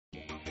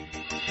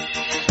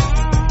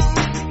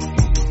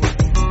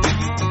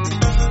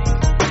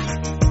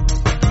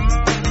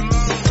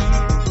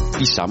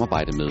I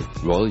samarbejde med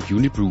Royal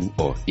Unibrew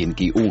og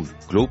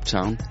NGO'en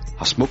Globetown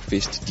har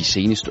Smukfest de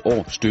seneste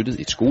år støttet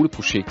et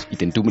skoleprojekt i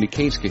Den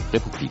Dominikanske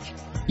Republik.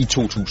 I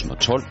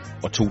 2012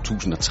 og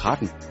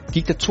 2013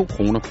 gik der 2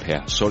 kroner per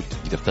solgt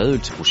liter fadøl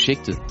til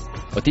projektet,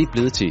 og det er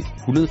blevet til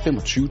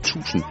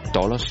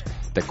 $125,000,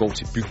 der går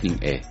til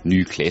bygning af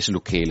nye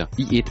klasselokaler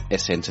i et af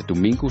Santo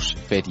Domingos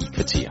fattige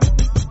kvarterer.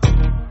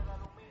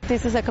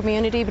 This is a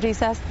community,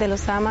 Brisas de los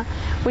Sama,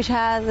 which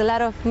has a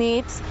lot of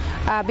needs,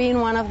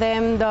 being one of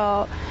them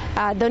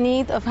the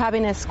need of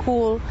having a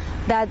school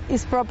that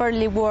is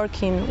properly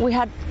working. We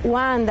had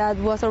one that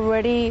was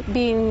already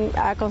being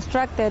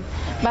constructed,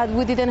 but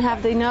we didn't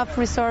have enough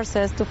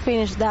resources to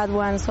finish that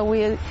one. So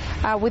we,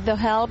 with the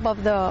help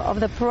of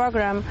the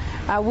program,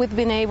 we've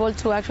been able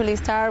to actually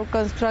start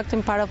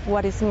constructing part of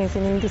what is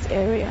missing in this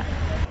area.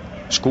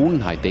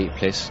 Skolen har i dag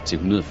plads til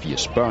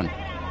 180 børn,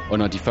 og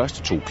når de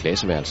første 2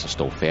 klasseværelser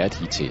står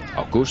færdige til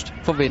august,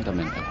 forventer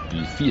man at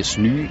byde 80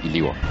 nye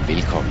elever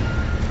velkommen.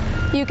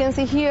 You can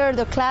see here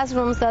the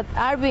classrooms that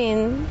are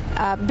being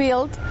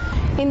built.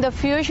 In the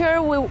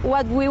future,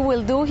 what we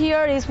will do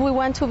here is we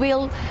want to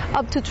build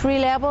up to 3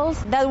 levels.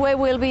 That way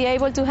we'll be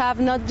able to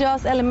have not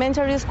just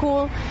elementary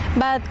school,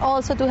 but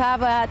also to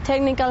have a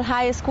technical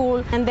high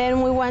school. And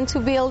then we want to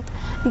build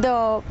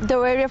the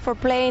area for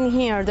playing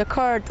here, the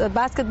court, the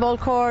basketball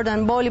court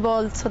and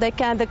volleyball, so the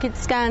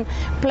kids can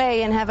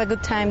play and have a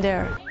good time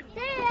there.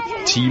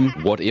 Team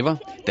Whatever,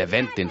 der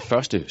vandt den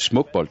første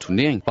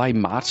smukboldturnering, var i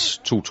marts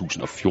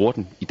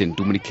 2014 i Den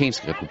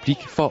Dominikanske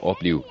Republik for at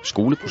opleve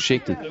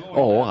skoleprojektet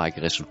og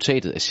overrække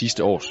resultatet af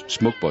sidste års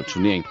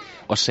smukboldturnering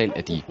og salg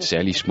af de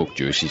særlige smuk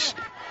jerseys.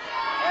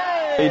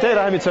 I dag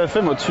der har vi taget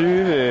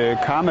 25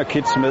 Karma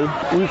Kids med.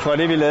 Ud fra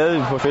det, vi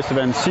lavede på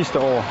festivalen sidste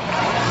år,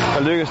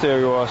 der lykkedes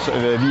det jo også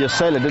via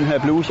salg af den her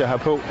bluse, jeg har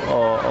på,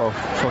 og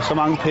få så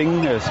mange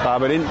penge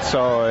skrabet ind,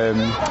 så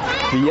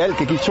vi i alt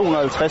kan give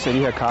 250 af de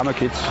her Karma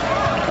Kids.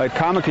 Og et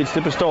Karma Kids,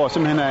 det består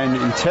simpelthen af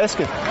en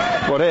taske,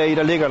 hvor deri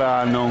der ligger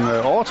der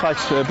nogle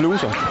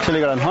overtræksbluser. Så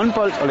ligger der en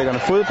håndbold, og ligger der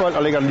fodbold,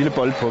 og ligger der en lille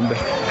boldpumpe.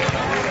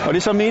 Og det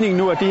er så meningen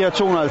nu, at de her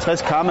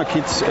 250 Karma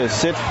Kids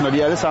sæt, når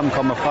de alle sammen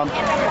kommer frem,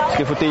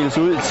 skal fordeles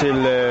ud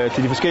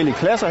til de forskellige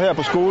klasser her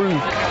på skolen.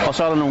 Og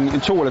så er der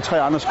 2 eller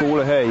 3 andre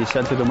skoler her i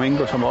Santo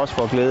Domingo, som også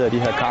får glæde af de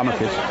her Karma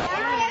Kids.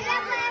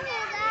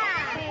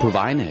 På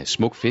vegne af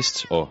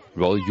Smukfest og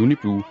Royal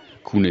Unibrew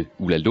kunne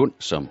Ulla Lund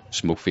som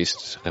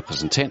Smukfests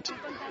repræsentant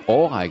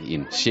overrække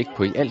en check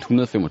på i alt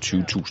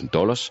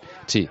 $125,000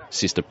 til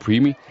Sister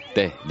Primi,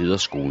 der leder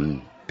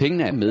skolen.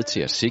 Pengene er med til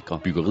at sikre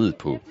byggeriet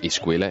på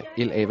Escuela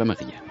El Ave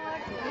Maria.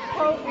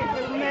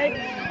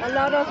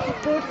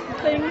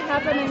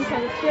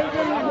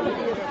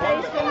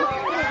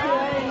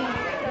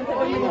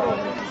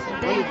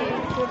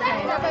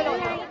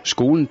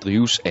 Skolen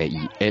drives af i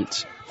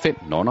alt 5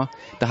 nonner,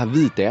 der har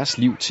viet deres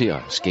liv til at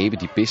skabe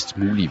de bedst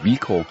mulige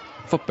vilkår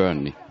for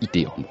børnene i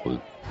det område.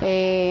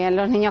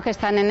 Los niños que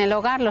están en el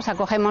hogar los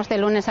acogemos de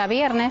lunes a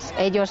viernes,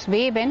 ellos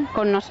viven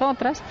con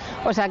nosotras,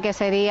 o sea que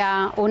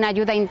sería una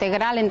ayuda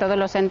integral en todos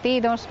los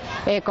sentidos,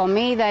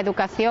 comida,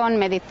 educación,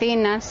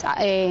 medicinas,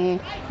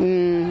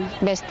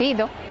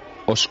 vestido.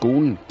 Og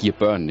skolen giver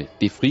børnene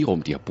det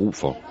frirum, de har brug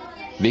for,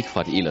 væk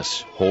fra det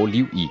ellers hårde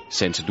liv i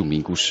Santo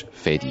Domingos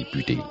fattige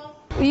bydel.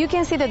 You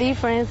can see the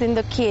difference in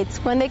the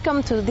kids. When they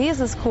come to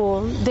this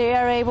school, they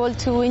are able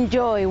to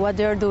enjoy what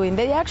they're doing.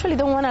 They actually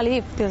don't want to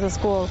leave this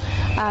school.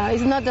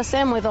 It's not the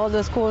same with all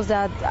the schools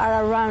that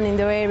are around in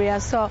the area.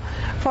 So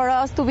for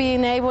us to be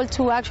able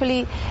to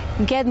actually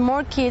get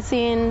more kids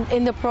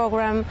in the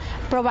program,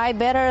 provide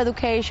better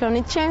education,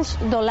 it changed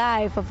the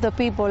life of the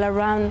people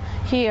around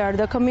here.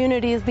 The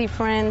community is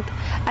different.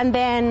 And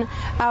then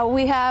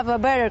we have a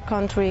better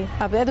country.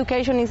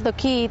 Education is the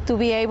key to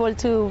be able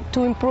to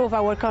improve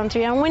our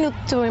country. And we need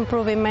to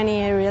improve in many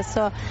areas.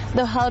 So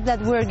the help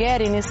that we're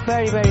getting is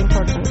very, very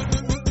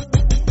important.